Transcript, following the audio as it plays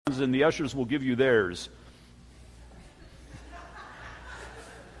and the ushers will give you theirs.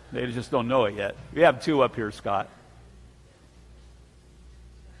 They just don't know it yet. We have two up here, Scott.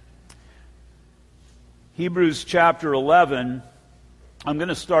 Hebrews chapter 11. I'm going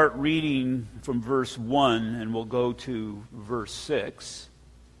to start reading from verse 1, and we'll go to verse 6.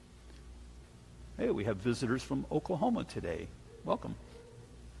 Hey, we have visitors from Oklahoma today. Welcome.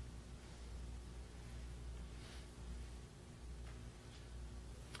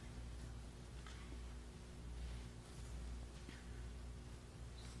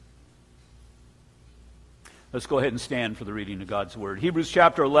 Let's go ahead and stand for the reading of God's Word. Hebrews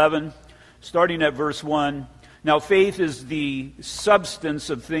chapter 11, starting at verse 1. Now faith is the substance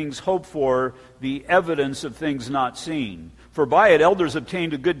of things hoped for, the evidence of things not seen. For by it elders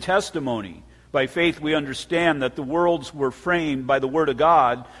obtained a good testimony. By faith we understand that the worlds were framed by the Word of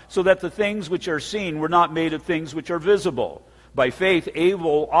God, so that the things which are seen were not made of things which are visible. By faith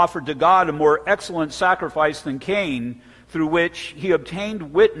Abel offered to God a more excellent sacrifice than Cain, through which he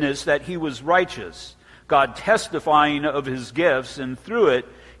obtained witness that he was righteous, God testifying of his gifts, and through it,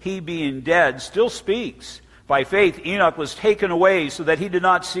 he being dead still speaks. By faith Enoch was taken away so that he did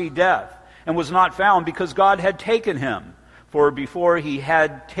not see death, and was not found because God had taken him. For before he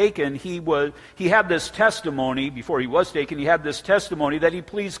had taken, he had this testimony, before he was taken, he had this testimony that he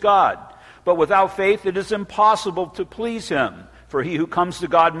pleased God. But without faith it is impossible to please him. For he who comes to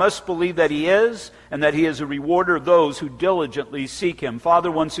God must believe that he is, and that he is a rewarder of those who diligently seek him. Father,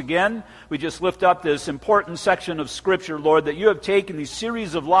 once again, we just lift up this important section of Scripture, Lord, that you have taken these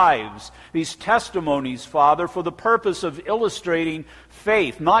series of lives, these testimonies, Father, for the purpose of illustrating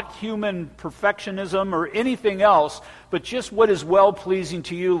faith, not human perfectionism or anything else, but just what is well-pleasing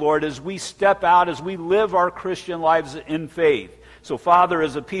to you, Lord, as we step out, as we live our Christian lives in faith. So, Father,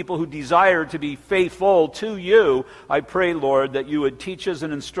 as a people who desire to be faithful to you, I pray, Lord, that you would teach us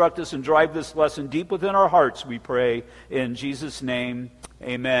and instruct us and drive this lesson deep within our hearts, we pray. In Jesus' name,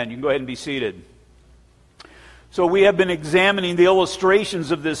 amen. You can go ahead and be seated. So we have been examining the illustrations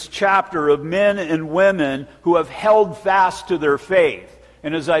of this chapter of men and women who have held fast to their faith.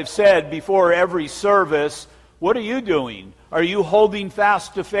 And as I've said before every service, what are you doing? Are you holding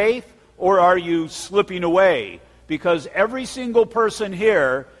fast to faith, or are you slipping away? Because every single person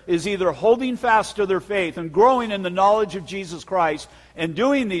here is either holding fast to their faith and growing in the knowledge of Jesus Christ and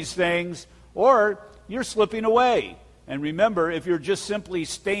doing these things, or you're slipping away. And remember, if you're just simply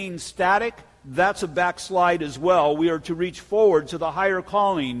staying static, that's a backslide as well. We are to reach forward to the higher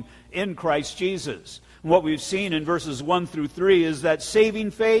calling in Christ Jesus. And what we've seen in verses 1 through 3 is that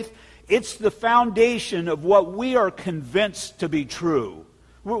saving faith, it's the foundation of what we are convinced to be true.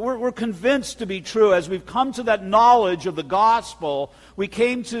 We're convinced to be true. As we've come to that knowledge of the gospel, we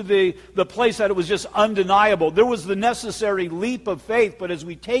came to the place that it was just undeniable. There was the necessary leap of faith, but as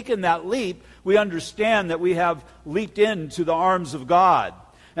we've taken that leap, we understand that we have leaped into the arms of God.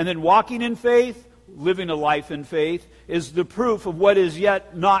 And then walking in faith, living a life in faith, is the proof of what is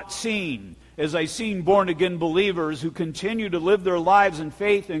yet not seen. As I seen born-again believers who continue to live their lives in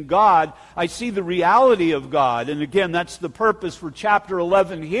faith in God, I see the reality of God. And again, that's the purpose for chapter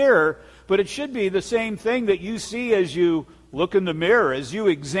 11 here. But it should be the same thing that you see as you look in the mirror, as you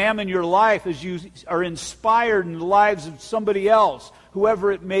examine your life, as you are inspired in the lives of somebody else,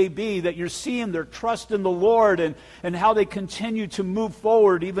 whoever it may be, that you're seeing their trust in the Lord and how they continue to move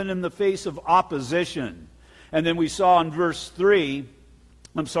forward even in the face of opposition. And then we saw in verse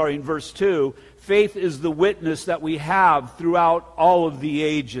 2, faith is the witness that we have throughout all of the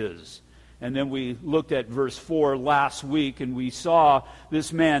ages. And then we looked at verse 4 last week, and we saw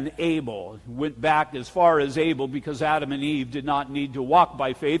this man Abel. Went back as far as Abel because Adam and Eve did not need to walk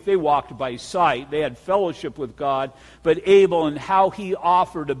by faith. They walked by sight. They had fellowship with God. But Abel and how he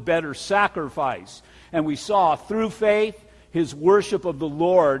offered a better sacrifice. And we saw through faith, his worship of the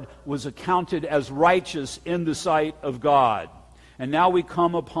Lord was accounted as righteous in the sight of God. And now we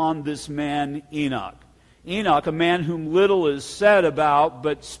come upon this man, Enoch. Enoch, a man whom little is said about,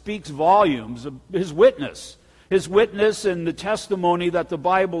 but speaks volumes. His witness and the testimony that the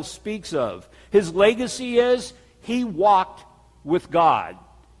Bible speaks of. His legacy is he walked with God.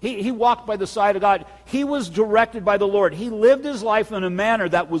 He walked by the side of God. He was directed by the Lord. He lived his life in a manner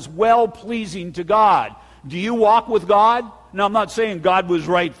that was well-pleasing to God. Do you walk with God? Now, I'm not saying God was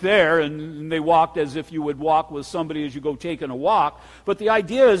right there and they walked as if you would walk with somebody as you go taking a walk. But the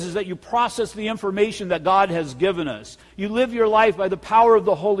idea is that you process the information that God has given us. You live your life by the power of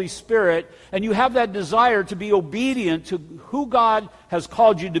the Holy Spirit, and you have that desire to be obedient to who God has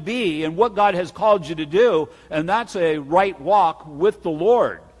called you to be and what God has called you to do. And that's a right walk with the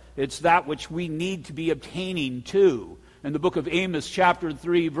Lord. It's that which we need to be obtaining to. in the book of Amos, chapter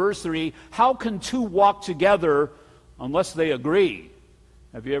 3, verse 3, how can two walk together unless they agree?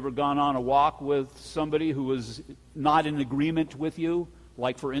 Have you ever gone on a walk with somebody who is not in agreement with you?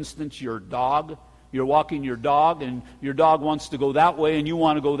 Like, for instance, your dog. You're walking your dog, and your dog wants to go that way, and you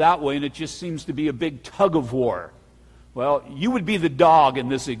want to go that way, and it just seems to be a big tug of war. Well, you would be the dog in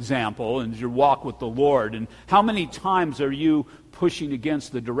this example in your walk with the Lord. And how many times are you pushing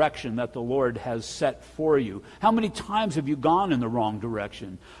against the direction that the Lord has set for you? How many times have you gone in the wrong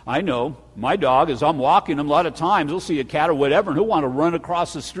direction? I know my dog, as I'm walking him, a lot of times he'll see a cat or whatever, and he'll want to run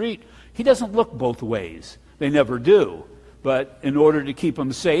across the street. He doesn't look both ways. They never do. But in order to keep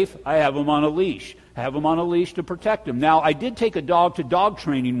him safe, I have him on a leash. I have him on a leash to protect him. Now, I did take a dog to dog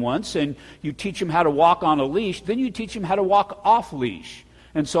training once, and you teach him how to walk on a leash, then you teach him how to walk off leash.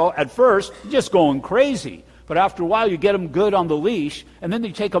 And so at first, just going crazy. But after a while, you get him good on the leash, and then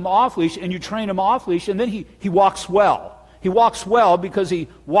you take him off leash, and you train him off leash, and then he walks well. He walks well because he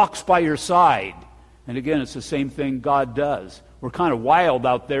walks by your side. And again, it's the same thing God does. We're kind of wild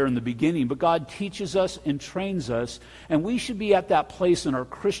out there in the beginning, but God teaches us and trains us, and we should be at that place in our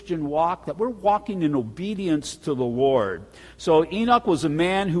Christian walk that we're walking in obedience to the Lord. So Enoch was a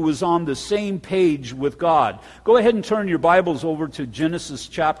man who was on the same page with God. Go ahead and turn your Bibles over to Genesis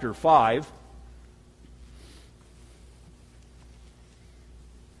chapter 5.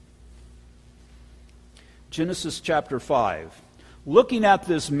 Genesis chapter 5. Looking at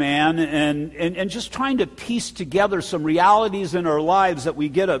this man and just trying to piece together some realities in our lives that we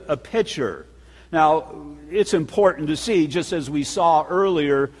get a picture. Now, it's important to see, just as we saw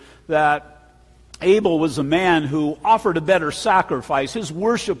earlier, that Abel was a man who offered a better sacrifice. His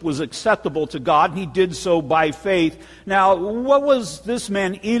worship was acceptable to God, and he did so by faith. Now, what was this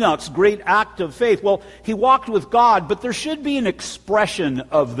man Enoch's great act of faith? Well, he walked with God, but there should be an expression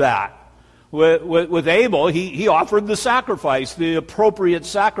of that. With Abel, he offered the sacrifice, the appropriate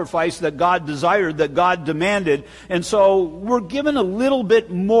sacrifice that God desired, that God demanded. And so we're given a little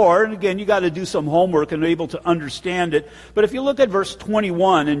bit more. And again, you got to do some homework and be able to understand it. But if you look at verse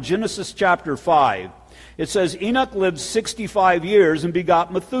 21 in Genesis chapter 5, it says, Enoch lived 65 years and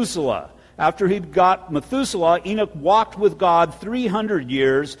begot Methuselah. After he begot Methuselah, Enoch walked with God 300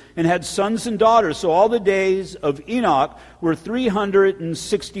 years and had sons and daughters. So all the days of Enoch were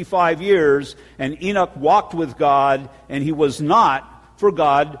 365 years, and Enoch walked with God, and he was not, for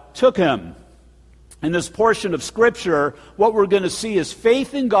God took him. In this portion of Scripture, what we're going to see is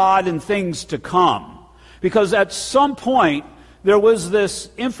faith in God and things to come. Because at some point, there was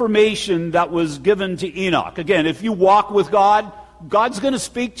this information that was given to Enoch. Again, if you walk with God, God's going to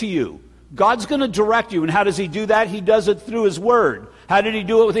speak to you. God's going to direct you. And how does he do that? He does it through his word. How did he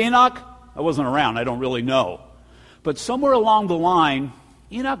do it with Enoch? I wasn't around. I don't really know. But somewhere along the line,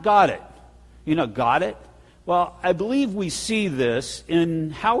 Enoch got it. Enoch got it? Well, I believe we see this in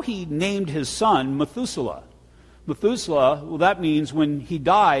how he named his son Methuselah. Methuselah, well, that means when he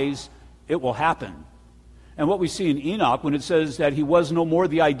dies, it will happen. And what we see in Enoch, when it says that he was no more,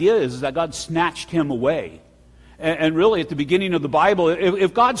 the idea is that God snatched him away. And really, at the beginning of the Bible,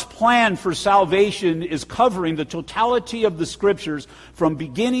 if God's plan for salvation is covering the totality of the Scriptures from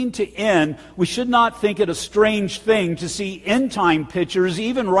beginning to end, we should not think it a strange thing to see end-time pictures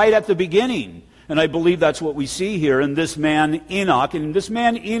even right at the beginning. And I believe that's what we see here in this man Enoch. And in this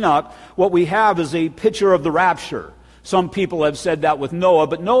man Enoch, what we have is a picture of the rapture. Some people have said that with Noah,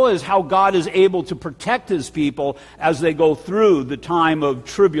 but Noah is how God is able to protect his people as they go through the time of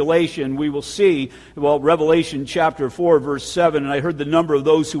tribulation. We will see, Revelation chapter 4, verse 7, and I heard the number of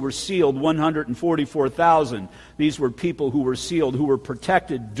those who were sealed, 144,000. These were people who were sealed, who were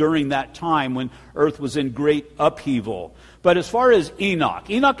protected during that time when earth was in great upheaval. But as far as Enoch,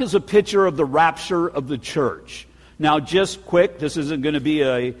 Enoch is a picture of the rapture of the church. Now, just quick, this isn't going to be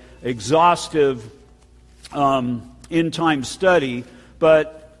an exhaustive in-time study,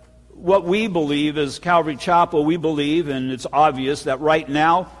 but what we believe as Calvary Chapel, we believe, and it's obvious that right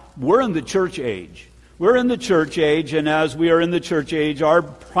now we're in the church age. We're in the church age, and as we are in the church age, our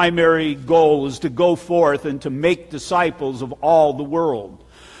primary goal is to go forth and to make disciples of all the world.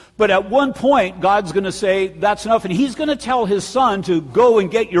 But at one point, God's going to say, that's enough, and he's going to tell his son to go and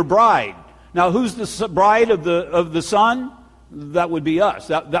get your bride. Now, who's the bride of the son? That would be us.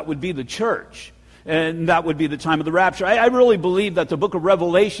 That would be the church. And that would be the time of the rapture. I really believe that the book of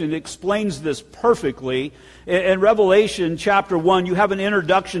Revelation explains this perfectly. In Revelation chapter 1, you have an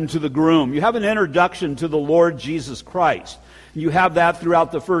introduction to the groom. You have an introduction to the Lord Jesus Christ. You have that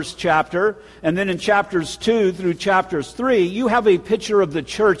throughout the first chapter. And then in chapters 2 through chapters 3, you have a picture of the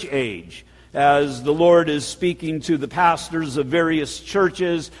church age. as the Lord is speaking to the pastors of various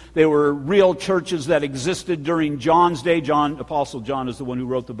churches. They were real churches that existed during John's day. Apostle John is the one who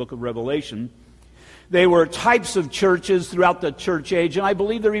wrote the book of Revelation. They were types of churches throughout the church age, and I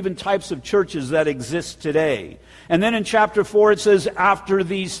believe there are even types of churches that exist today. And then in chapter 4 it says, after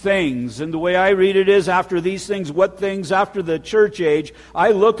these things. And the way I read it is, after these things, what things? After the church age,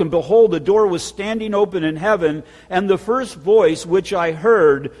 I looked, and behold, the door was standing open in heaven, and the first voice which I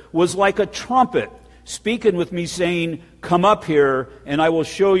heard was like a trumpet, speaking with me, saying, come up here, and I will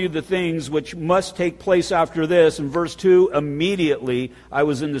show you the things which must take place after this. In verse 2, immediately I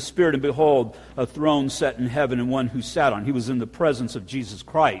was in the Spirit, and behold, a throne set in heaven, and one who sat on. He was in the presence of Jesus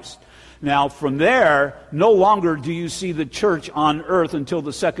Christ. Now, from there, no longer do you see the church on earth until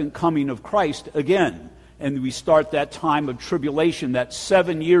the second coming of Christ again. And we start that time of tribulation, that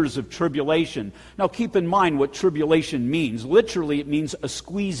 7 years of tribulation. Now, keep in mind what tribulation means. Literally, it means a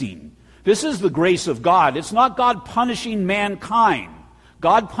squeezing. This is the grace of God. It's not God punishing mankind.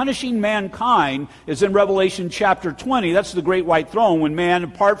 God punishing mankind is in Revelation chapter 20. That's the great white throne, when man,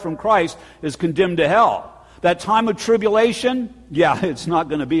 apart from Christ, is condemned to hell. That time of tribulation, yeah, it's not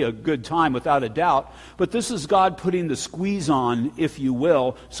going to be a good time without a doubt. But this is God putting the squeeze on, if you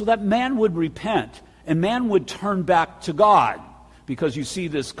will, so that man would repent and man would turn back to God. Because you see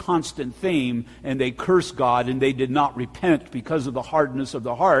this constant theme, and they curse God, and they did not repent because of the hardness of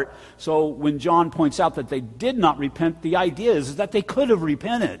the heart. So when John points out that they did not repent, the idea is that they could have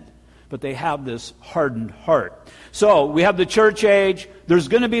repented, but they have this hardened heart. So we have the church age, there's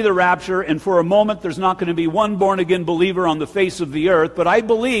going to be the rapture, and for a moment there's not going to be one born-again believer on the face of the earth. But I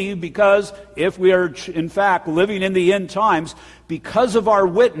believe, because if we are in fact living in the end times, because of our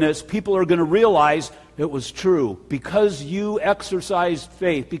witness, people are going to realize it was true. Because you exercised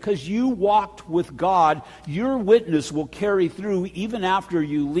faith, because you walked with God, your witness will carry through even after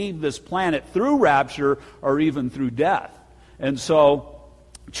you leave this planet, through rapture or even through death. And so,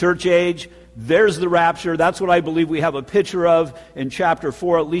 church age, there's the rapture. That's what I believe we have a picture of in chapter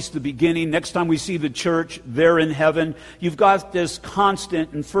 4, at least the beginning. Next time we see the church, they're in heaven. You've got this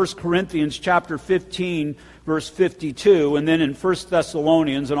constant in 1 Corinthians chapter 15, verse 52, and then in 1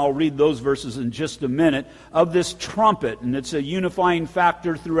 Thessalonians, and I'll read those verses in just a minute, of this trumpet, and it's a unifying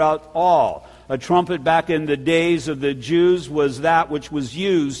factor throughout all. A trumpet back in the days of the Jews was that which was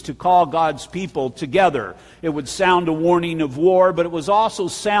used to call God's people together. It would sound a warning of war, but it was also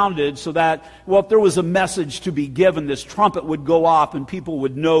sounded so that, well, if there was a message to be given, this trumpet would go off and people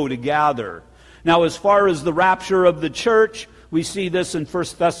would know to gather. Now, as far as the rapture of the church, we see this in 1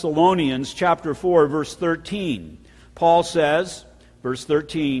 Thessalonians chapter 4, verse 13. Paul says, verse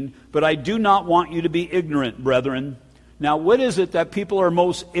 13, "But I do not want you to be ignorant, brethren." Now, what is it that people are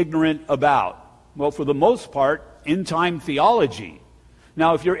most ignorant about? Well, for the most part, end-time theology.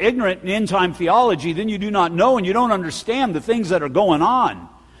 Now, if you're ignorant in end-time theology, then you do not know and you don't understand the things that are going on.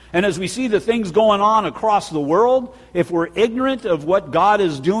 And as we see the things going on across the world, if we're ignorant of what God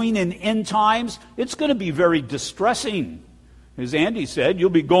is doing in end times, it's going to be very distressing. As Andy said, you'll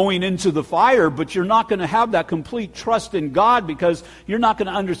be going into the fire, but you're not going to have that complete trust in God, because you're not going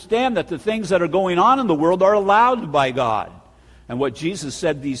to understand that the things that are going on in the world are allowed by God. And what Jesus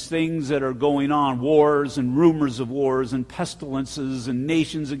said, these things that are going on, wars and rumors of wars and pestilences and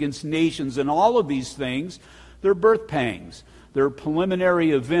nations against nations and all of these things, they're birth pangs. They're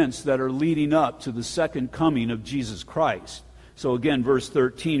preliminary events that are leading up to the second coming of Jesus Christ. So again, verse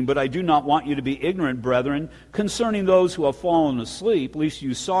 13, "But I do not want you to be ignorant, brethren, concerning those who have fallen asleep, lest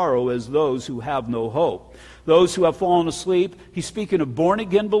you sorrow as those who have no hope." Those who have fallen asleep, he's speaking of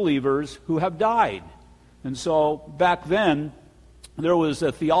born-again believers who have died. And so back then, there was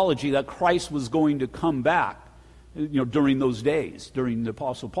a theology that Christ was going to come back, during those days, during the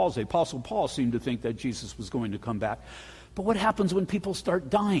Apostle Paul's day. Apostle Paul seemed to think that Jesus was going to come back. But what happens when people start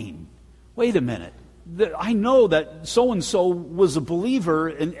dying? Wait a minute. I know that so-and-so was a believer,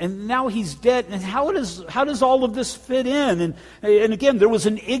 and now he's dead. And how does all of this fit in? And again, there was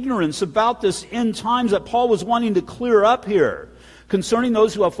an ignorance about this end times that Paul was wanting to clear up here. "Concerning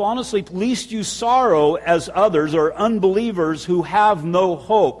those who have fallen asleep, lest you sorrow as others," or unbelievers who have no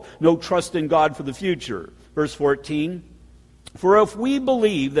hope, no trust in God for the future. Verse 14, "For if we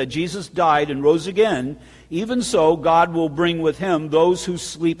believe that Jesus died and rose again, even so God will bring with him those who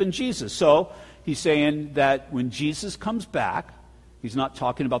sleep in Jesus." So he's saying that when Jesus comes back, he's not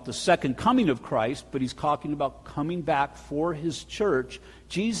talking about the second coming of Christ, but he's talking about coming back for his church.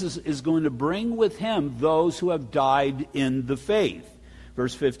 Jesus is going to bring with him those who have died in the faith.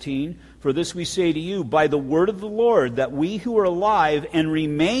 Verse 15, "For this we say to you by the word of the Lord, that we who are alive and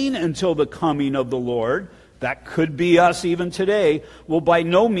remain until the coming of the Lord," that could be us even today, will by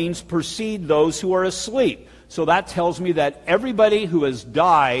no means precede those who are asleep. So that tells me that everybody who has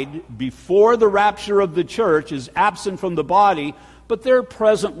died before the rapture of the church is absent from the body, but they're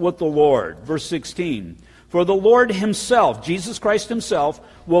present with the Lord. Verse 16, for the Lord himself, Jesus Christ himself,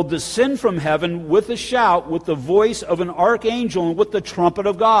 will descend from heaven with a shout, with the voice of an archangel, and with the trumpet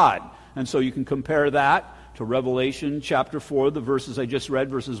of God. And so you can compare that to Revelation chapter 4, the verses I just read,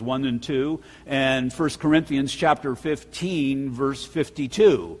 verses 1 and 2, and 1 Corinthians chapter 15, verse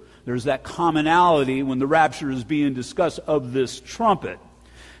 52. There's that commonality when the rapture is being discussed of this trumpet.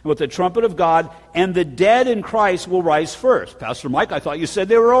 With the trumpet of God, and the dead in Christ will rise first. Pastor Mike, I thought you said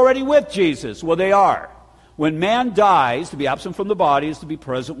they were already with Jesus. Well, they are. When man dies, to be absent from the body is to be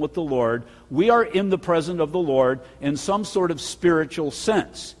present with the Lord. We are in the presence of the Lord in some sort of spiritual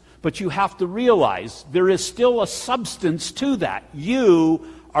sense. But you have to realize there is still a substance to that. You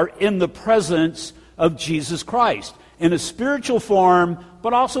are in the presence of Jesus Christ in a spiritual form,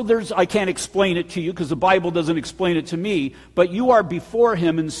 but also I can't explain it to you because the Bible doesn't explain it to me, but you are before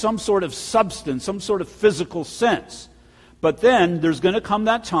him in some sort of substance, some sort of physical sense. But then there's going to come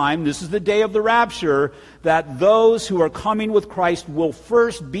that time, this is the day of the rapture, that those who are coming with Christ will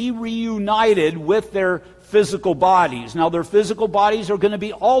first be reunited with their physical bodies. Now, their physical bodies are going to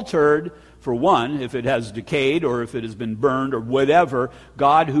be altered. For one, if it has decayed or if it has been burned or whatever,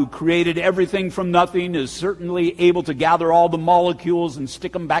 God, who created everything from nothing, is certainly able to gather all the molecules and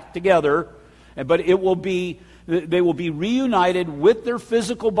stick them back together. But they will be reunited with their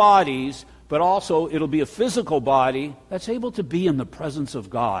physical bodies, but also it'll be a physical body that's able to be in the presence of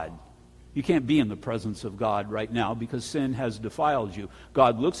God. You can't be in the presence of God right now because sin has defiled you.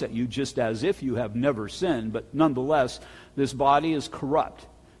 God looks at you just as if you have never sinned, but nonetheless, this body is corrupt.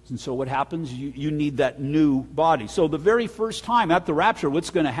 And so what happens? You need that new body. So the very first time at the rapture, what's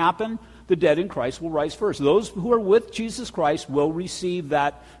going to happen? The dead in Christ will rise first. Those who are with Jesus Christ will receive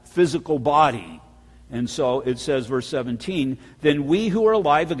that physical body. And so it says, verse 17, then we who are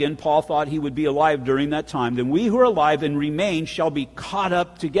alive, again, Paul thought he would be alive during that time, then we who are alive and remain shall be caught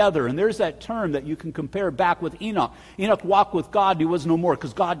up together. And there's that term that you can compare back with Enoch. Enoch walked with God, he was no more,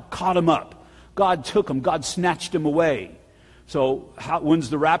 because God caught him up. God took him, God snatched him away. So when's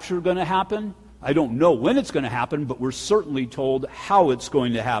the rapture going to happen? I don't know when it's going to happen, but we're certainly told how it's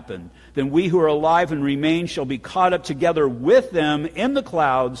going to happen. Then we who are alive and remain shall be caught up together with them in the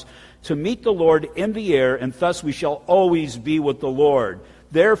clouds to meet the Lord in the air, and thus we shall always be with the Lord.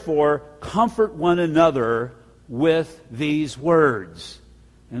 Therefore, comfort one another with these words.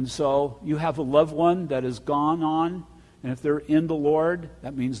 And so you have a loved one that has gone on, and if they're in the Lord,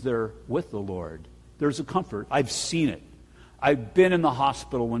 that means they're with the Lord. There's a comfort. I've seen it. I've been in the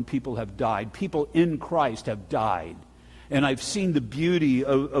hospital when people have died. People in Christ have died. And I've seen the beauty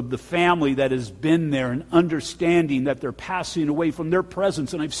of the family that has been there and understanding that they're passing away from their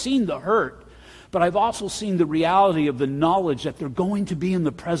presence. And I've seen the hurt. But I've also seen the reality of the knowledge that they're going to be in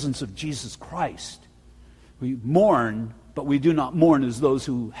the presence of Jesus Christ. We mourn, but we do not mourn as those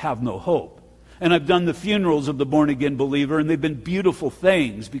who have no hope. And I've done the funerals of the born-again believer, and they've been beautiful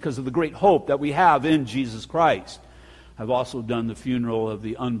things because of the great hope that we have in Jesus Christ. I've also done the funeral of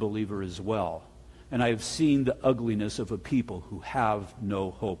the unbeliever as well. And I have seen the ugliness of a people who have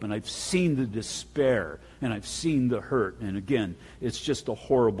no hope. And I've seen the despair. And I've seen the hurt. And again, it's just a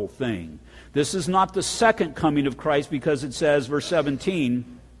horrible thing. This is not the second coming of Christ because it says, verse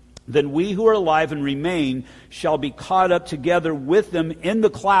 17, then we who are alive and remain shall be caught up together with them in the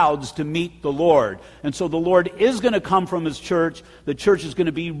clouds to meet the Lord. And so the Lord is going to come from his church. The church is going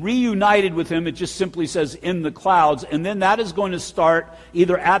to be reunited with him. It just simply says in the clouds. And then that is going to start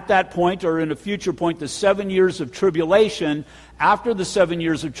either at that point or in a future point, the 7 years of tribulation. After the 7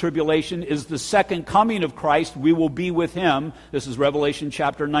 years of tribulation is the second coming of Christ. We will be with him. This is Revelation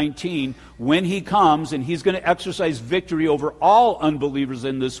chapter 19. When he comes, and he's going to exercise victory over all unbelievers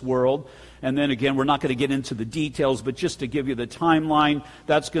in this world. And then again, we're not going to get into the details, but just to give you the timeline,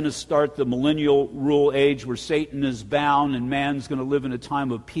 that's going to start the millennial rule age where Satan is bound and man's going to live in a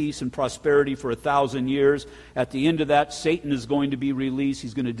time of peace and prosperity for 1,000 years. At the end of that, Satan is going to be released.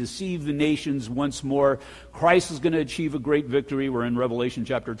 He's going to deceive the nations once more. Christ is going to achieve a great victory. We're in Revelation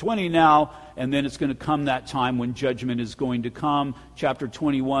chapter 20 now, and then it's going to come that time when judgment is going to come. Chapter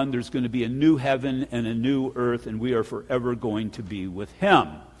 21, there's going to be a new heaven and a new earth, and we are forever going to be with him.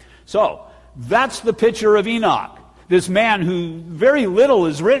 So, that's the picture of Enoch. This man who very little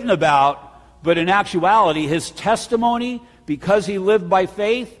is written about, but in actuality, his testimony, because he lived by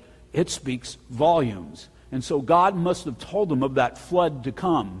faith, it speaks volumes. And so God must have told him of that flood to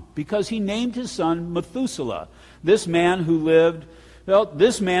come, because he named his son Methuselah. This man who lived well,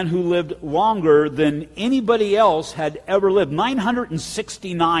 this man who lived longer than anybody else had ever lived,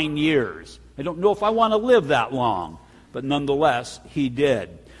 969 years. I don't know if I want to live that long, but nonetheless, he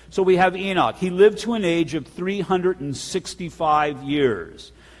did. So we have Enoch. He lived to an age of 365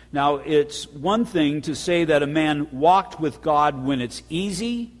 years. Now, it's one thing to say that a man walked with God when it's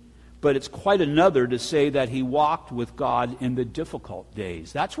easy, but it's quite another to say that he walked with God in the difficult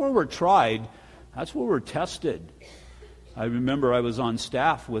days. That's where we're tried. That's where we're tested. I remember I was on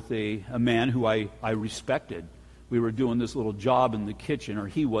staff with a man who I respected. We were doing this little job in the kitchen, or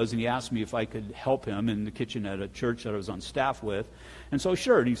he was, and he asked me if I could help him in the kitchen at a church that I was on staff with. And so,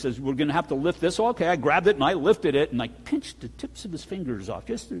 sure, and he says, we're going to have to lift this. Okay, I grabbed it, and I lifted it, and I pinched the tips of his fingers off.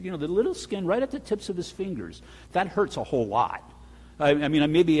 Just, the little skin right at the tips of his fingers. That hurts a whole lot. I mean, I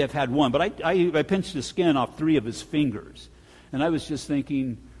maybe have had one, but I pinched the skin off 3 of his fingers. And I was just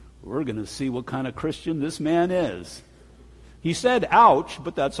thinking, we're going to see what kind of Christian this man is. He said, ouch,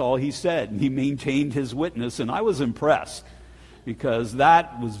 but that's all he said. And he maintained his witness, and I was impressed because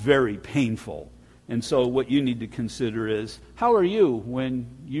that was very painful. And so what you need to consider is, how are you when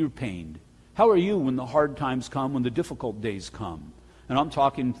you're pained? How are you when the hard times come, when the difficult days come? And I'm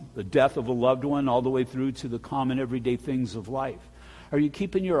talking the death of a loved one all the way through to the common everyday things of life. Are you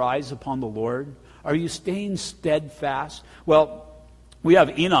keeping your eyes upon the Lord? Are you staying steadfast? Well, we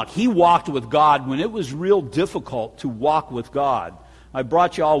have Enoch. He walked with God when it was real difficult to walk with God. I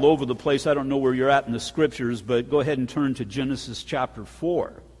brought you all over the place. I don't know where you're at in the Scriptures, but go ahead and turn to Genesis chapter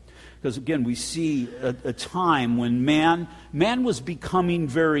 4. Because again, we see a time when man was becoming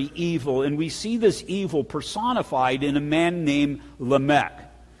very evil, and we see this evil personified in a man named Lamech.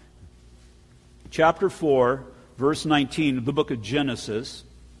 Chapter 4, verse 19 of the book of Genesis.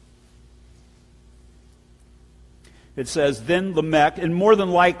 It says, then Lamech, and more than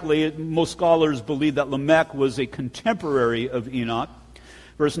likely, most scholars believe that Lamech was a contemporary of Enoch.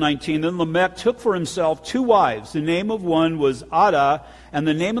 Verse 19, then Lamech took for himself 2 wives. The name of one was Adah, and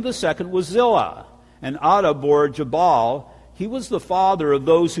the name of the second was Zillah. And Adah bore Jabal. He was the father of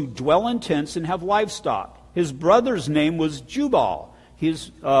those who dwell in tents and have livestock. His brother's name was Jubal. He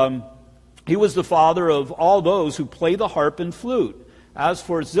was the father of all those who play the harp and flute. As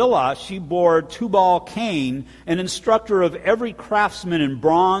for Zillah, she bore Tubal-Cain, an instructor of every craftsman in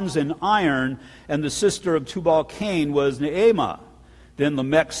bronze and iron, and the sister of Tubal-Cain was Naamah. Then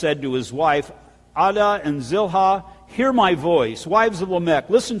Lamech said to his wife, Adah and Zillah, hear my voice. Wives of Lamech,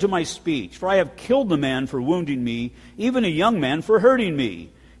 listen to my speech, for I have killed the man for wounding me, even a young man for hurting me.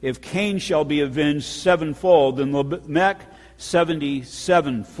 If Cain shall be avenged 7-fold, then Lamech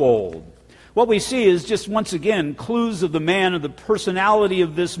 77-fold. What we see is just, once again, clues of the man, of the personality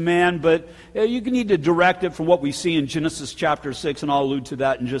of this man, but you need to direct it from what we see in Genesis chapter 6, and I'll allude to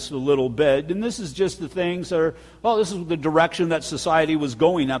that in just a little bit. And this is just the things this is the direction that society was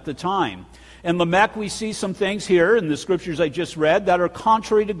going at the time. In Lamech, we see some things here in the scriptures I just read that are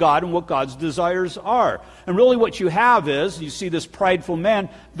contrary to God and what God's desires are. And really what you have is, you see this prideful man,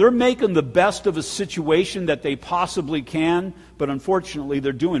 they're making the best of a situation that they possibly can, but unfortunately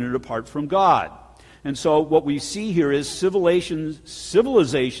they're doing it apart from God. And so what we see here is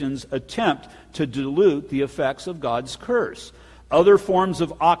civilization's attempt to dilute the effects of God's curse. Other forms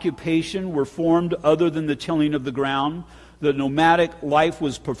of occupation were formed other than the tilling of the ground. The nomadic life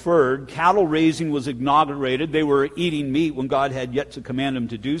was preferred. Cattle raising was inaugurated. They were eating meat when God had yet to command them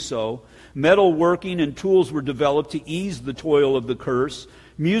to do so. Metal working and tools were developed to ease the toil of the curse.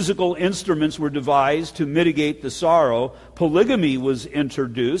 Musical instruments were devised to mitigate the sorrow. Polygamy was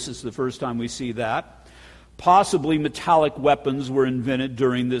introduced. It's the first time we see that. Possibly metallic weapons were invented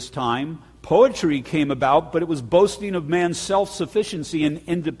during this time. Poetry came about, but it was boasting of man's self-sufficiency and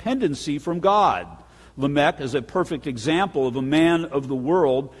independency from God. Lamech is a perfect example of a man of the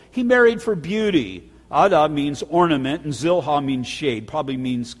world. He married for beauty. Adah means ornament, and Zillah means shade, probably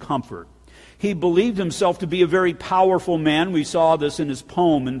means comfort. He believed himself to be a very powerful man. We saw this in his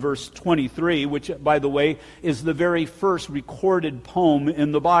poem in verse 23, which, by the way, is the very first recorded poem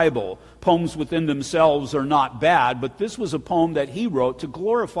in the Bible. Poems within themselves are not bad, but this was a poem that he wrote to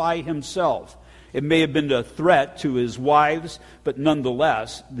glorify himself. It may have been a threat to his wives, but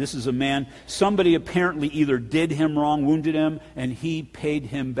nonetheless, this is a man, somebody apparently either did him wrong, wounded him, and he paid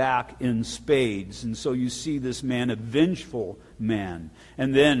him back in spades. And so you see this man, a vengeful man.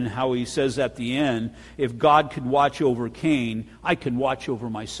 And then how he says at the end, if God could watch over Cain, I can watch over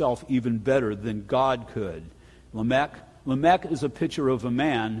myself even better than God could. Lamech is a picture of a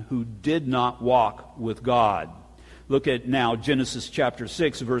man who did not walk with God. Look at now Genesis chapter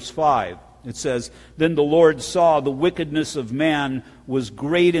 6, verse 5. It says, "Then the Lord saw the wickedness of man was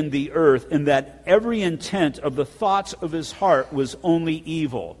great in the earth, and that every intent of the thoughts of his heart was only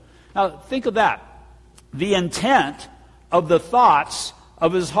evil." Now, think of that. The intent of the thoughts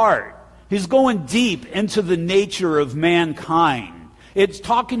of his heart. He's going deep into the nature of mankind. It's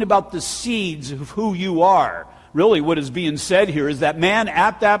talking about the seeds of who you are. Really, what is being said here is that man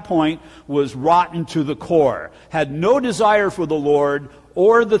at that point was rotten to the core, had no desire for the Lord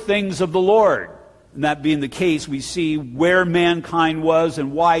or the things of the Lord. And that being the case, we see where mankind was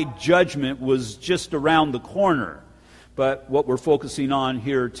and why judgment was just around the corner. But what we're focusing on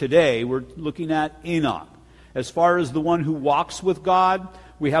here today, we're looking at Enoch. As far as the one who walks with God,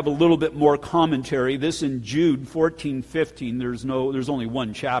 we have a little bit more commentary. This in Jude 14:15, there's only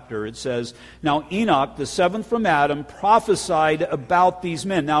one chapter. It says, "Now Enoch, the seventh from Adam, prophesied about these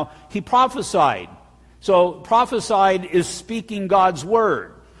men." Now, he prophesied. So prophesied is speaking God's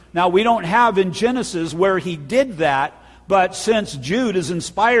word. Now, we don't have in Genesis where he did that, but since Jude is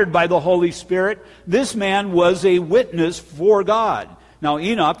inspired by the Holy Spirit, this man was a witness for God. Now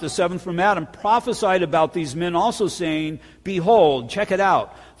Enoch, the seventh from Adam, prophesied about these men also, saying, "Behold," check it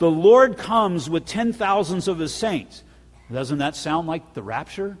out, "the Lord comes with 10,000s of his saints." Doesn't that sound like the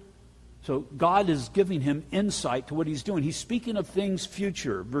rapture? So God is giving him insight to what he's doing. He's speaking of things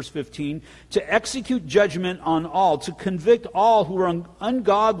future. Verse 15, "To execute judgment on all, to convict all who are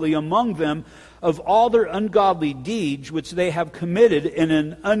ungodly among them of all their ungodly deeds which they have committed in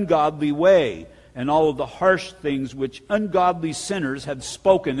an ungodly way, and all of the harsh things which ungodly sinners have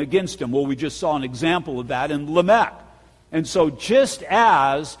spoken against him." Well, we just saw an example of that in Lamech. And so just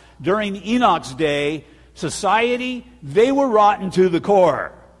as during Enoch's day, society, they were rotten to the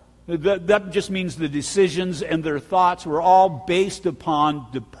core. That just means the decisions and their thoughts were all based upon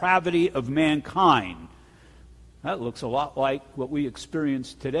depravity of mankind. That looks a lot like what we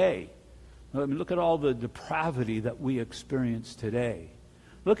experience today. I mean, look at all the depravity that we experience today.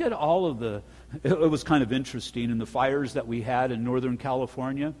 Look at all of it was kind of interesting in the fires that we had in Northern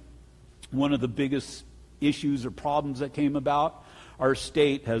California. One of the biggest issues or problems that came about, our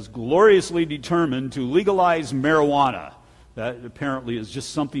state has gloriously determined to legalize marijuana. That apparently is just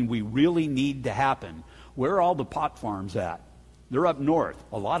something we really need to happen. Where are all the pot farms at? They're up north.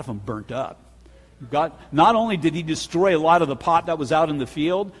 A lot of them burnt up. Not only did he destroy a lot of the pot that was out in the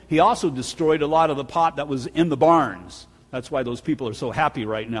field, he also destroyed a lot of the pot that was in the barns. That's why those people are so happy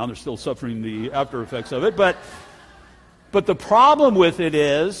right now. They're still suffering the after effects of it. But the problem with it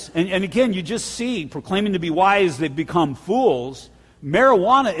is, and again, you just see, proclaiming to be wise, they've become fools.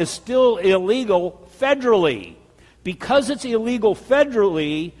 Marijuana is still illegal federally. Because it's illegal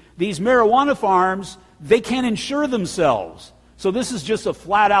federally, these marijuana farms, they can't insure themselves. So this is just a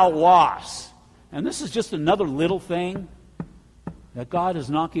flat-out loss. And this is just another little thing that God is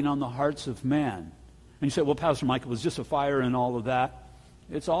knocking on the hearts of man. And you say, well, Pastor Mike, it was just a fire and all of that.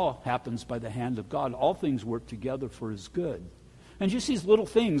 It's all happens by the hand of God. All things work together for his good. And just these little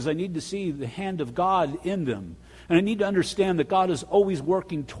things, I need to see the hand of God in them. And I need to understand that God is always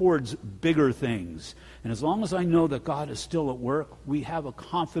working towards bigger things. And as long as I know that God is still at work, we have a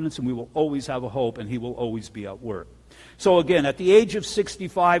confidence and we will always have a hope and he will always be at work. So again, at the age of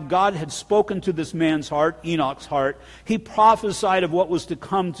 65, God had spoken to this man's heart, Enoch's heart. He prophesied of what was to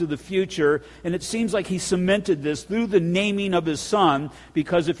come to the future, and it seems like he cemented this through the naming of his son,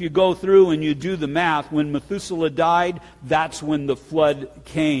 because if you go through and you do the math, when Methuselah died, that's when the flood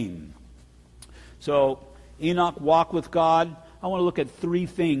came. So Enoch walked with God. I want to look at three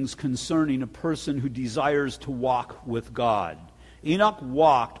things concerning a person who desires to walk with God. Enoch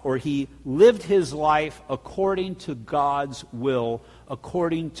walked, or he lived his life according to God's will,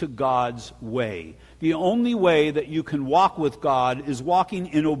 according to God's way. The only way that you can walk with God is walking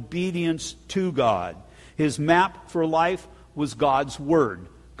in obedience to God. His map for life was God's word.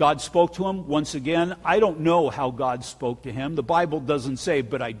 God spoke to him. Once again, I don't know how God spoke to him. The Bible doesn't say,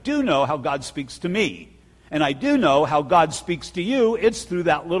 but I do know how God speaks to me. And I do know how God speaks to you. It's through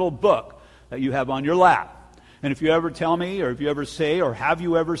that little book that you have on your lap. And if you ever tell me, or if you ever say, or have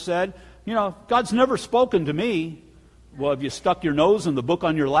you ever said, God's never spoken to me. Well, have you stuck your nose in the book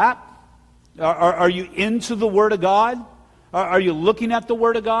on your lap? Are you into the Word of God? Are you looking at the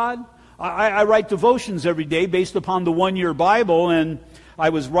Word of God? I write devotions every day based upon the one-year Bible, and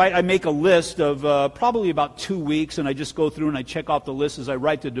I make a list of probably about 2 weeks, and I just go through and I check off the list as I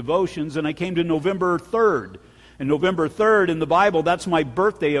write the devotions, and I came to November 3rd. And November 3rd in the Bible, that's my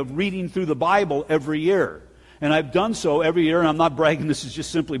birthday of reading through the Bible every year. And I've done so every year, and I'm not bragging, this is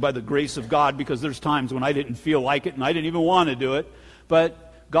just simply by the grace of God, because there's times when I didn't feel like it, and I didn't even want to do it.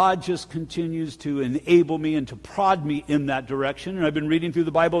 But God just continues to enable me and to prod me in that direction. And I've been reading through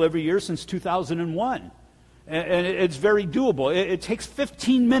the Bible every year since 2001. And it's very doable. It takes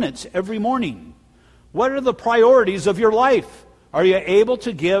 15 minutes every morning. What are the priorities of your life? Are you able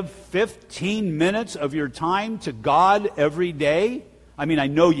to give 15 minutes of your time to God every day? I mean, I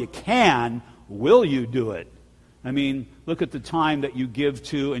know you can. Will you do it? I mean, look at the time that you give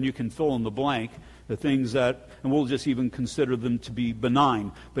to, and you can fill in the blank, the things that, and we'll just even consider them to be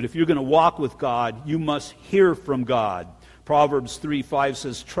benign. But if you're going to walk with God, you must hear from God. Proverbs 3:5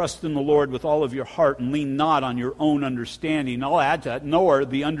 says, trust in the Lord with all of your heart and lean not on your own understanding. I'll add to that, nor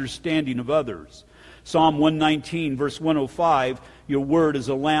the understanding of others. Psalm 119, verse 105, your word is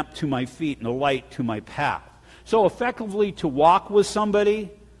a lamp to my feet and a light to my path. So effectively, to walk with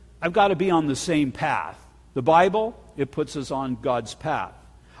somebody, I've got to be on the same path. The Bible, it puts us on God's path.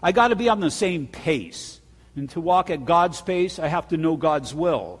 I got to be on the same pace. And to walk at God's pace, I have to know God's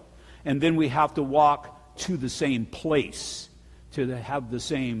will. And then we have to walk to the same place, to have the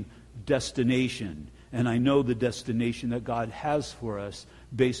same destination. And I know the destination that God has for us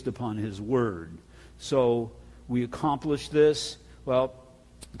based upon His Word. So we accomplish this. Well,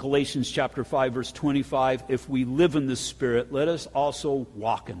 Galatians chapter 5, verse 25, if we live in the Spirit, let us also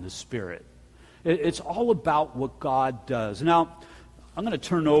walk in the Spirit. It's all about what God does. Now, I'm going to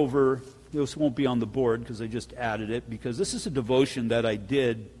turn over, this won't be on the board because I just added it, because this is a devotion that I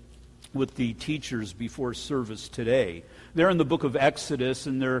did with the teachers before service today. They're in the book of Exodus,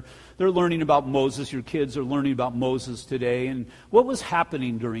 and they're learning about Moses. Your kids are learning about Moses today. And what was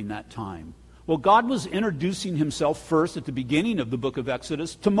happening during that time? Well, God was introducing Himself first at the beginning of the book of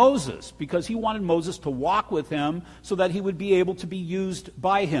Exodus to Moses, because He wanted Moses to walk with Him so that he would be able to be used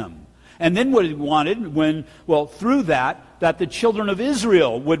by Him. And then what He wanted, through that the children of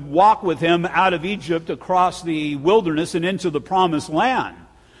Israel would walk with Him out of Egypt, across the wilderness, and into the promised land.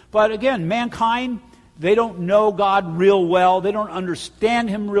 But again, mankind, they don't know God real well. They don't understand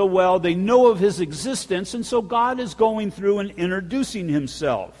Him real well. They know of His existence, and so God is going through and introducing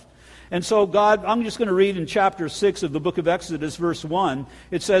Himself. And so God, I'm just going to read in chapter 6 of the book of Exodus, verse 1.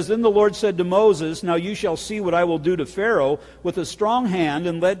 It says, then the Lord said to Moses, now you shall see what I will do to Pharaoh with a strong hand,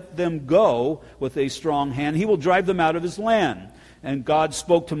 and let them go with a strong hand. He will drive them out of his land. And God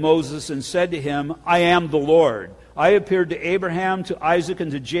spoke to Moses and said to him, I am the Lord. I appeared to Abraham, to Isaac,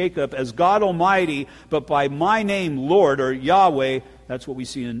 and to Jacob as God Almighty, but by my name, Lord, or Yahweh, that's what we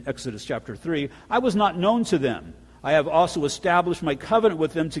see in Exodus chapter 3, I was not known to them. I have also established my covenant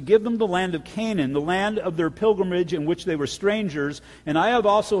with them to give them the land of Canaan, the land of their pilgrimage in which they were strangers. And I have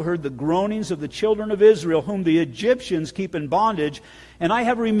also heard the groanings of the children of Israel, whom the Egyptians keep in bondage. And I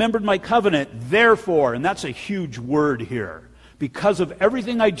have remembered my covenant. Therefore, and that's a huge word here, because of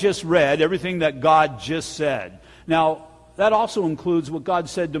everything I just read, everything that God just said. Now, that also includes what God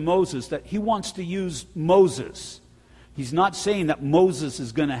said to Moses, that He wants to use Moses. He's not saying that Moses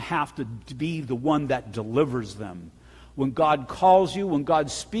is going to have to be the one that delivers them. When God calls you, when God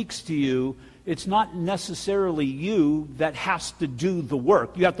speaks to you, it's not necessarily you that has to do the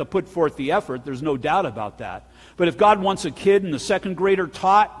work. You have to put forth the effort. There's no doubt about that. But if God wants a kid in the second grader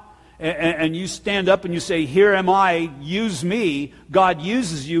taught, and you stand up and you say, here am I, use me, God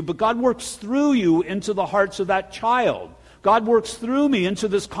uses you, but God works through you into the hearts of that child. God works through me into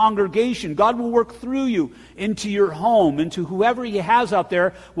this congregation. God will work through you into your home, into whoever He has out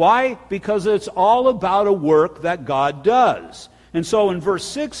there. Why? Because it's all about a work that God does. And so in verse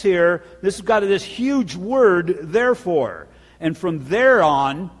 6 here, this has got this huge word, therefore. And from there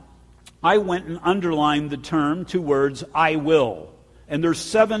on, I went and underlined the term, 2 words, I will. And there's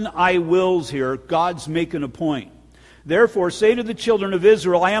 7 I wills here. God's making a point. Therefore, say to the children of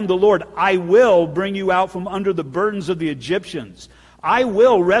Israel, I am the Lord. I will bring you out from under the burdens of the Egyptians. I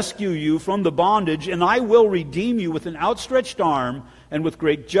will rescue you from the bondage, and I will redeem you with an outstretched arm and with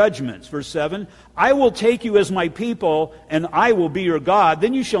great judgments. Verse 7, I will take you as my people, and I will be your God.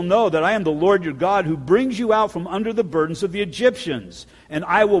 Then you shall know that I am the Lord your God, who brings you out from under the burdens of the Egyptians. And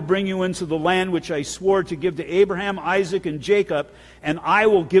I will bring you into the land which I swore to give to Abraham, Isaac, and Jacob, and I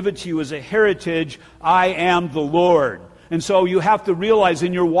will give it to you as a heritage. I am the Lord. And so you have to realize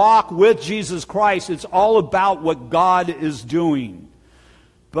in your walk with Jesus Christ, it's all about what God is doing.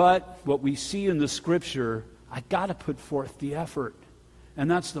 But what we see in the Scripture, I got to put forth the effort.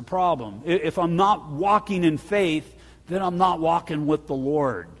 And that's the problem. If I'm not walking in faith, then I'm not walking with the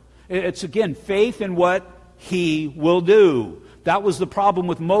Lord. It's, again, faith in what He will do. That was the problem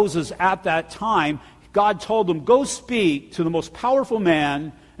with Moses at that time. God told him, go speak to the most powerful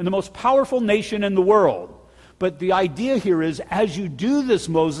man and the most powerful nation in the world. But the idea here is, as you do this,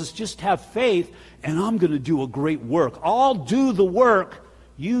 Moses, just have faith, and I'm going to do a great work. I'll do the work.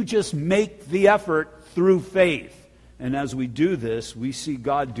 You just make the effort through faith. And as we do this, we see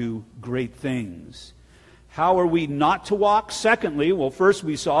God do great things. How are we not to walk? Secondly, well, first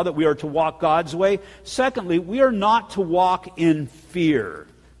we saw that we are to walk God's way. Secondly, we are not to walk in fear.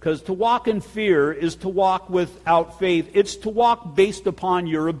 Because to walk in fear is to walk without faith. It's to walk based upon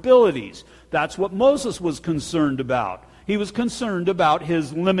your abilities. That's what Moses was concerned about. He was concerned about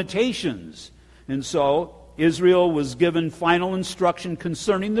his limitations. And so Israel was given final instruction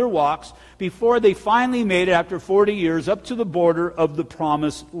concerning their walks before they finally made it, after 40 years, up to the border of the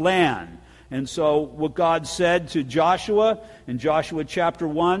promised land. And so what God said to Joshua in Joshua chapter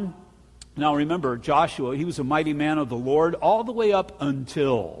 1, now remember, Joshua, he was a mighty man of the Lord all the way up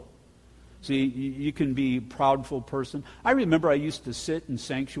until. See, you can be a proudful person. I remember I used to sit in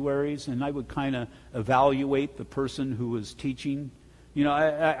sanctuaries and I would kind of evaluate the person who was teaching. You know,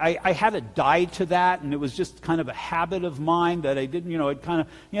 I had to die to that, and it was just kind of a habit of mine that I didn't, it kind of,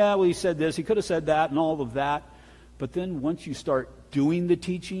 well, he said this, he could have said that, and all of that. But then once you start doing the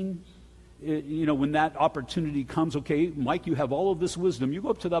teaching, when that opportunity comes, okay, Mike, you have all of this wisdom. You go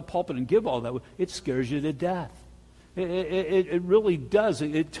up to that pulpit and give all that. It scares you to death. It really does.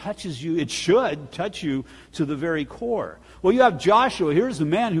 It touches you. It should touch you to the very core. Well, you have Joshua. Here's the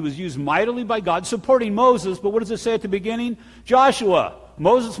man who was used mightily by God, supporting Moses. But what does it say at the beginning? Joshua,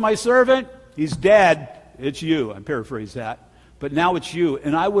 Moses, my servant, he's dead. It's you. I paraphrase that. But now it's you.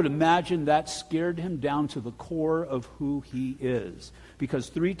 And I would imagine that scared him down to the core of who he is. Because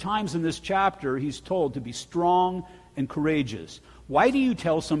 3 times in this chapter, he's told to be strong and courageous. Why do you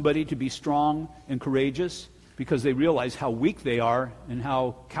tell somebody to be strong and courageous? Because they realize how weak they are and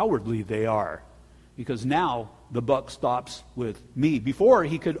how cowardly they are. Because now the buck stops with me. Before,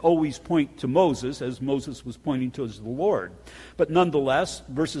 he could always point to Moses, as Moses was pointing to the Lord. But nonetheless,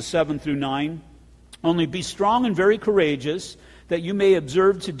 verses 7 through 9, only be strong and very courageous, that you may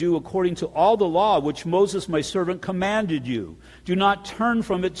observe to do according to all the law which Moses my servant commanded you. Do not turn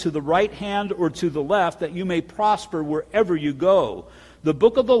from it to the right hand or to the left, that you may prosper wherever you go. The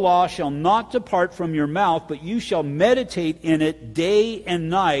book of the law shall not depart from your mouth, but you shall meditate in it day and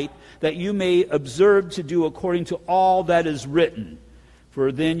night, that you may observe to do according to all that is written.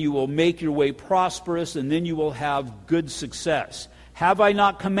 For then you will make your way prosperous, and then you will have good success. Have I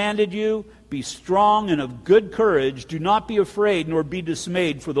not commanded you? Be strong and of good courage. Do not be afraid nor be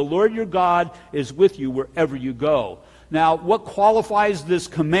dismayed, for the Lord your God is with you wherever you go. Now, what qualifies this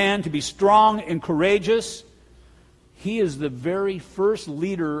command to be strong and courageous? He is the very first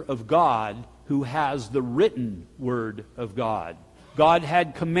leader of God who has the written word of God. God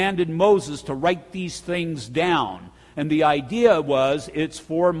had commanded Moses to write these things down. And the idea was, it's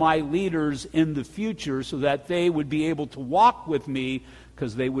for my leaders in the future so that they would be able to walk with me,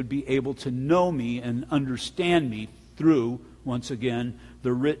 because they would be able to know me and understand me through, once again,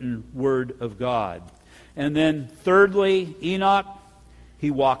 the written word of God. And then thirdly, Enoch,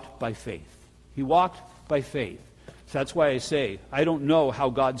 he walked by faith. He walked by faith. So that's why I say, I don't know how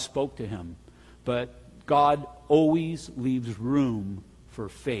God spoke to him, but God always leaves room for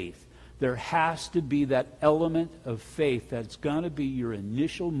faith. There has to be that element of faith that's going to be your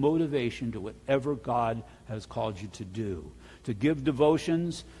initial motivation to whatever God has called you to do. To give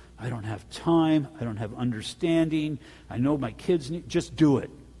devotions, I don't have time, I don't have understanding, I know my kids need, just do it.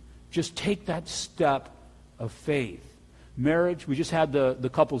 Just take that step of faith. Marriage, we just had the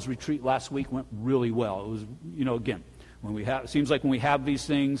couples retreat last week, went really well. It was, again, it seems like when we have these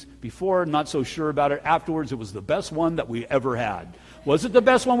things, before, not so sure about it. Afterwards, it was the best one that we ever had. Was it the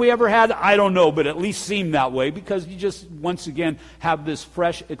best one we ever had? I don't know, but at least seemed that way, because you just, once again, have this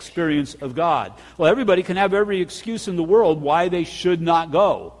fresh experience of God. Well, everybody can have every excuse in the world why they should not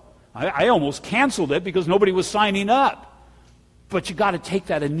go. I almost canceled it because nobody was signing up. But you got to take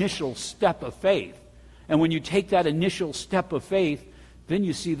that initial step of faith. And when you take that initial step of faith, then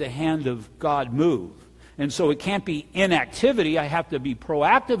you see the hand of God move. And so it can't be inactivity. I have to be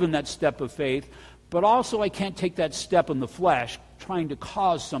proactive in that step of faith. But also I can't take that step in the flesh, trying to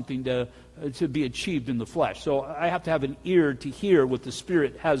cause something to be achieved in the flesh. So I have to have an ear to hear what the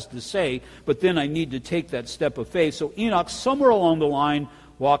Spirit has to say, but then I need to take that step of faith. So Enoch, somewhere along the line,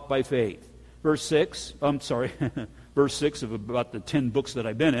 walked by faith. Verse 6 of about the 10 books that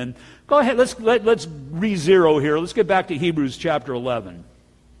I've been in. Go ahead, let's re-zero here. Let's get back to Hebrews chapter 11.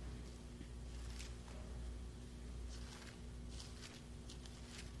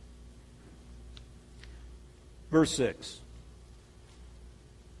 Verse 6.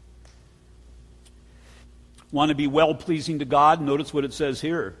 Want to be well-pleasing to God? Notice what it says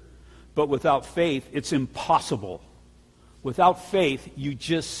here. But without faith, it's impossible. Without faith, you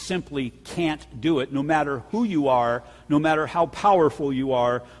just simply can't do it, no matter who you are, no matter how powerful you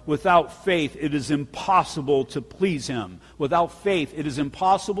are. Without faith, it is impossible to please Him. Without faith, it is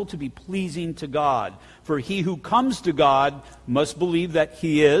impossible to be pleasing to God. For he who comes to God must believe that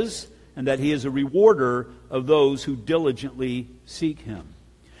He is, and that He is a rewarder of those who diligently seek Him.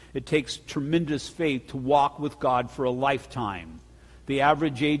 It takes tremendous faith to walk with God for a lifetime. The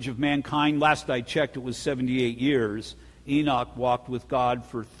average age of mankind, last I checked, it was 78 years. Enoch walked with God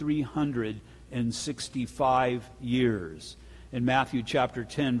for 365 years. In Matthew chapter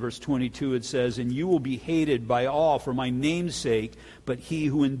 10, verse 22, it says, "And you will be hated by all for my name's sake, but he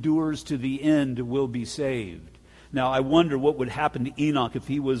who endures to the end will be saved." Now, I wonder what would happen to Enoch if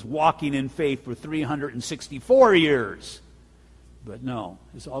he was walking in faith for 364 years. But no,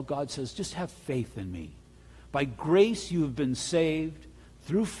 it's all God says, just have faith in me. By grace you have been saved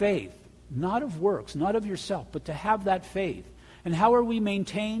through faith. Not of works, not of yourself, but to have that faith. And how are we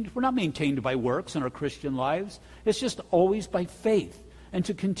maintained? We're not maintained by works in our Christian lives. It's just always by faith. And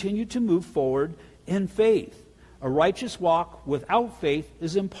to continue to move forward in faith. A righteous walk without faith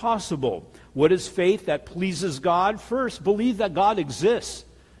is impossible. What is faith that pleases God? First, believe that God exists.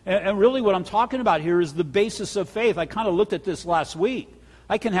 And really what I'm talking about here is the basis of faith. I kind of looked at this last week.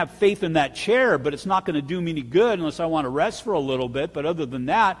 I can have faith in that chair, but it's not going to do me any good unless I want to rest for a little bit. But other than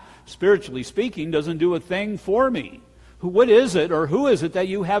that, spiritually speaking, doesn't do a thing for me. What is it, or who is it that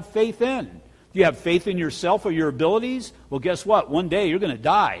you have faith in? Do you have faith in yourself or your abilities? Well, guess what? One day you're going to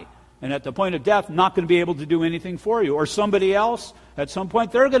die. And at the point of death, not going to be able to do anything for you. Or somebody else, at some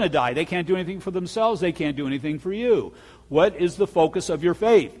point, they're going to die. They can't do anything for themselves. They can't do anything for you. What is the focus of your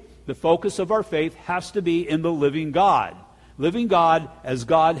faith? The focus of our faith has to be in the living God. Living God as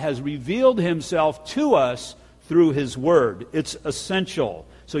God has revealed Himself to us through His Word. It's essential.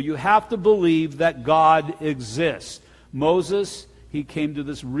 So you have to believe that God exists. Moses, he came to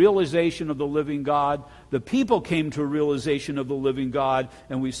this realization of the living God. The people came to a realization of the living God,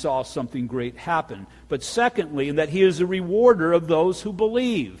 and we saw something great happen. But secondly, that He is a rewarder of those who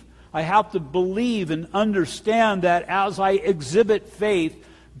believe. I have to believe and understand that as I exhibit faith,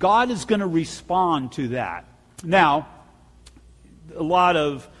 God is going to respond to that. Now, a lot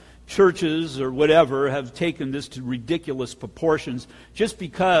of churches or whatever have taken this to ridiculous proportions. Just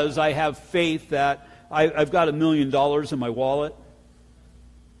because I have faith that I've got $1 million in my wallet,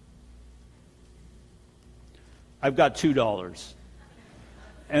 I've got $2.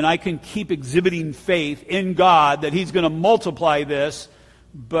 And I can keep exhibiting faith in God that He's going to multiply this,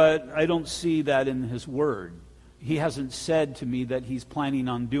 but I don't see that in His Word. He hasn't said to me that He's planning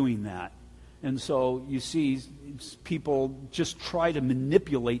on doing that. And so you see, people just try to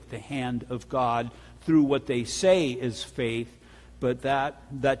manipulate the hand of God through what they say is faith, but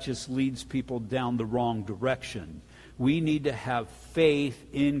that just leads people down the wrong direction. We need to have faith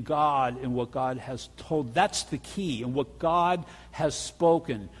in God and what God has told. That's the key, and what God has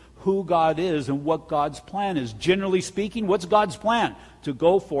spoken, who God is and what God's plan is. Generally speaking, what's God's plan? To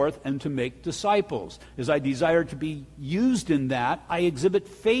go forth and to make disciples. As I desire to be used in that, I exhibit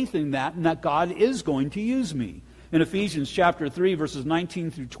faith in that, and that God is going to use me. In Ephesians chapter 3, verses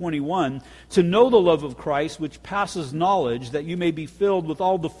 19 through 21, to know the love of Christ, which passes knowledge, that you may be filled with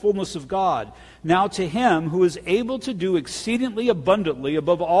all the fullness of God. Now to Him who is able to do exceedingly abundantly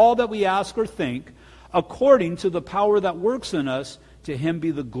above all that we ask or think, according to the power that works in us, to Him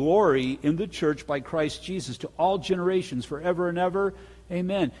be the glory in the church by Christ Jesus to all generations forever and ever.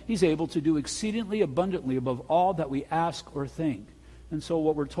 Amen. He's able to do exceedingly abundantly above all that we ask or think. And so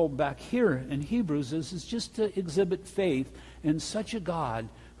what we're told back here in Hebrews is just to exhibit faith in such a God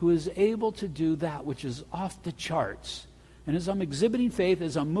who is able to do that which is off the charts. And as I'm exhibiting faith,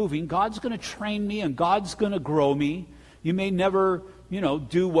 as I'm moving, God's going to train me and God's going to grow me. You may never,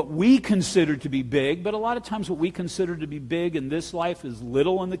 do what we consider to be big, but a lot of times what we consider to be big in this life is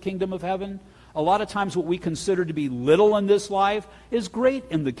little in the kingdom of heaven. A lot of times what we consider to be little in this life is great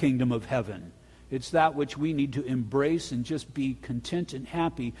in the kingdom of heaven. It's that which we need to embrace and just be content and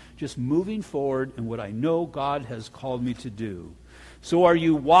happy, just moving forward in what I know God has called me to do. So are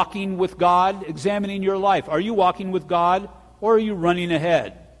you walking with God? Examining your life. Are you walking with God, or are you running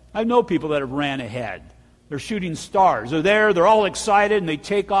ahead? I know people that have ran ahead. They're shooting stars. They're there, they're all excited, and they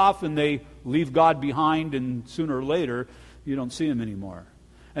take off and they leave God behind, and sooner or later, you don't see Him anymore.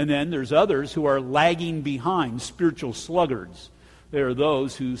 And then there's others who are lagging behind, spiritual sluggards. There are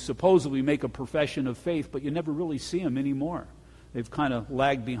those who supposedly make a profession of faith, but you never really see them anymore. They've kind of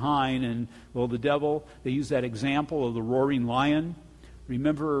lagged behind, and, well, the devil, they use that example of the roaring lion.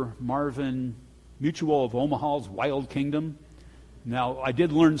 Remember Marvin Mutual of Omaha's Wild Kingdom? Now, I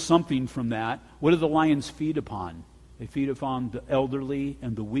did learn something from that. What do the lions feed upon? They feed upon the elderly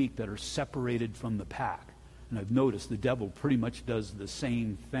and the weak that are separated from the pack. And I've noticed the devil pretty much does the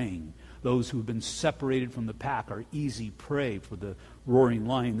same thing. Those who have been separated from the pack are easy prey for the roaring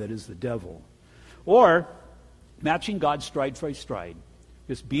lion that is the devil. Or matching God's stride by stride.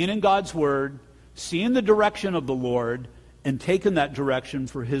 Just being in God's Word, seeing the direction of the Lord, and taking that direction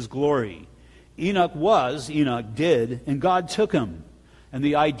for His glory. Enoch did, and God took him. And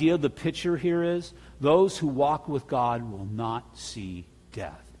the idea, the picture here is, those who walk with God will not see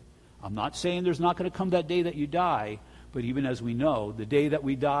death. I'm not saying there's not going to come that day that you die, but even as we know, the day that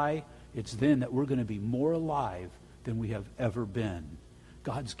we die, it's then that we're going to be more alive than we have ever been.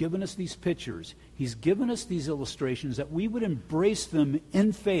 God's given us these pictures. He's given us these illustrations that we would embrace them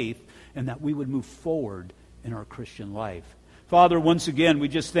in faith and that we would move forward in our Christian life. Father, once again, we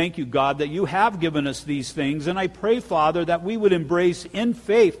just thank you, God, that you have given us these things. And I pray, Father, that we would embrace in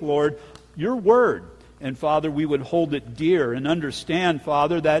faith, Lord, your word. And, Father, we would hold it dear and understand,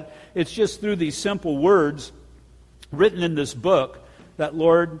 Father, that it's just through these simple words written in this book that,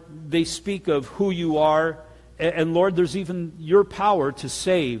 Lord, they speak of who you are. And, Lord, there's even your power to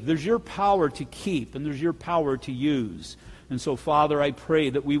save. There's your power to keep. And there's your power to use. And so, Father, I pray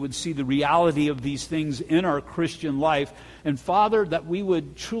that we would see the reality of these things in our Christian life. And, Father, that we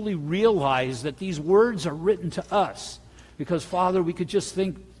would truly realize that these words are written to us. Because, Father, we could just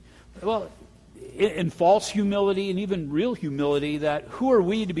think, well, in false humility and even real humility, that who are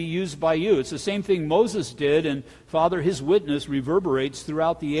we to be used by you? It's the same thing Moses did, and, Father, his witness reverberates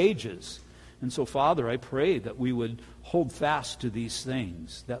throughout the ages. And so, Father, I pray that we would hold fast to these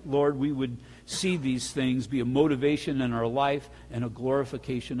things. That, Lord, we would see these things be a motivation in our life and a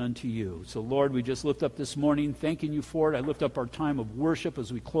glorification unto you. So, Lord, we just lift up this morning, thanking you for it. I lift up our time of worship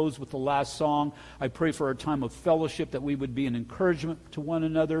as we close with the last song. I pray for our time of fellowship, that we would be an encouragement to one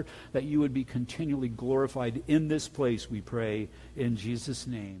another, that you would be continually glorified in this place, we pray, in Jesus'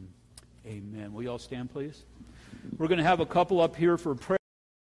 name. Amen. Will you all stand, please? We're going to have a couple up here for prayer.